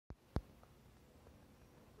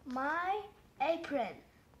My Apron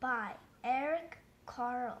by Eric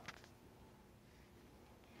Carle.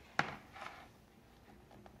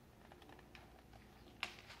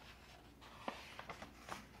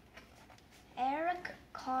 Eric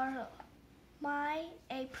Carle, My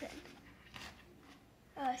Apron.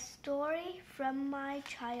 A story from my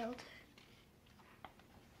childhood.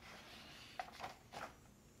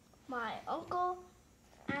 My Uncle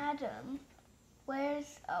Adam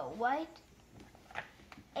wears a white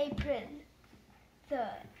apron. The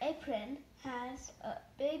apron has a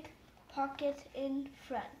big pocket in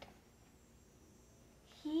front.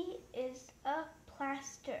 He is a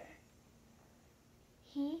plaster.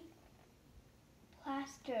 He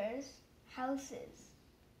plasters houses,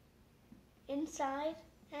 inside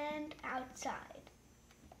and outside.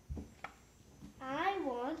 I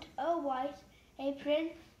want a white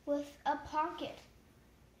apron with a pocket,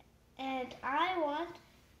 and I want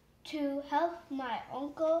to help my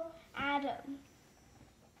Uncle Adam.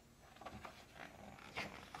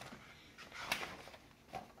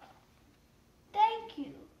 Thank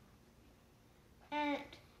you,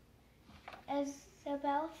 Aunt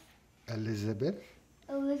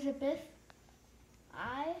Elizabeth.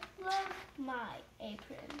 I love my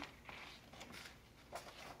apron.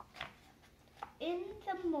 In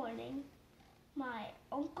the morning, my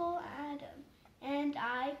Uncle Adam and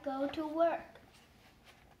I go to work.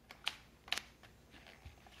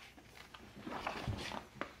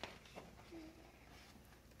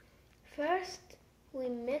 First, we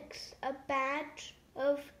mix a batch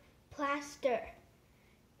of plaster.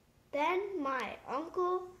 Then my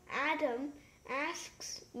Uncle Adam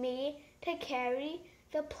asks me to carry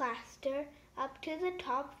the plaster up to the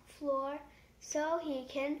top floor so he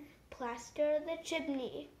can plaster the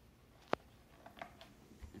chimney.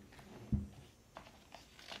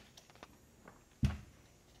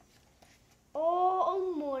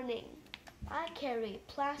 All morning, I carry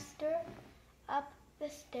plaster up the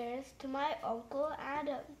stairs to my Uncle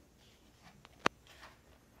Adam.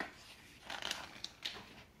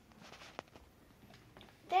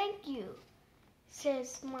 Thank you,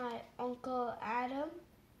 says my Uncle Adam.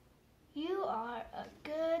 You are a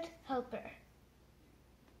good helper.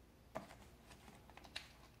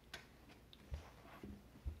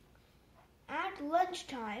 At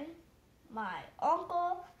lunchtime, my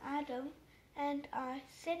Uncle Adam and I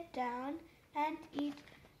sit down and eat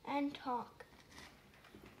and talk.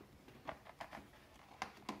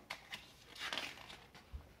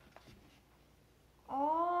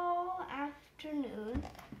 All afternoon,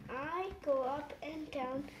 I go up and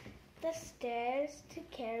down the stairs to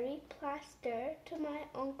carry plaster to my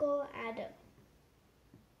Uncle Adam.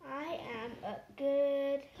 I am a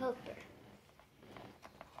good helper.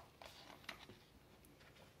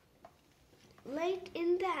 Late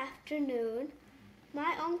in the afternoon,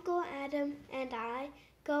 my Uncle Adam and I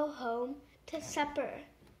go home to supper.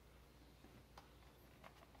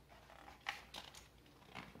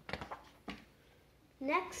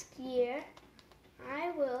 Next year,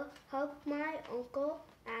 I will help my Uncle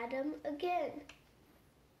Adam again.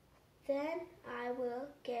 Then I will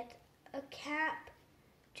get a cap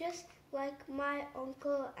just like my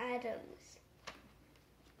Uncle Adam's.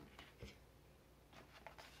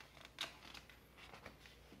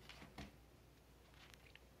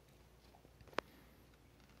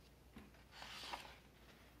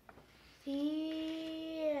 The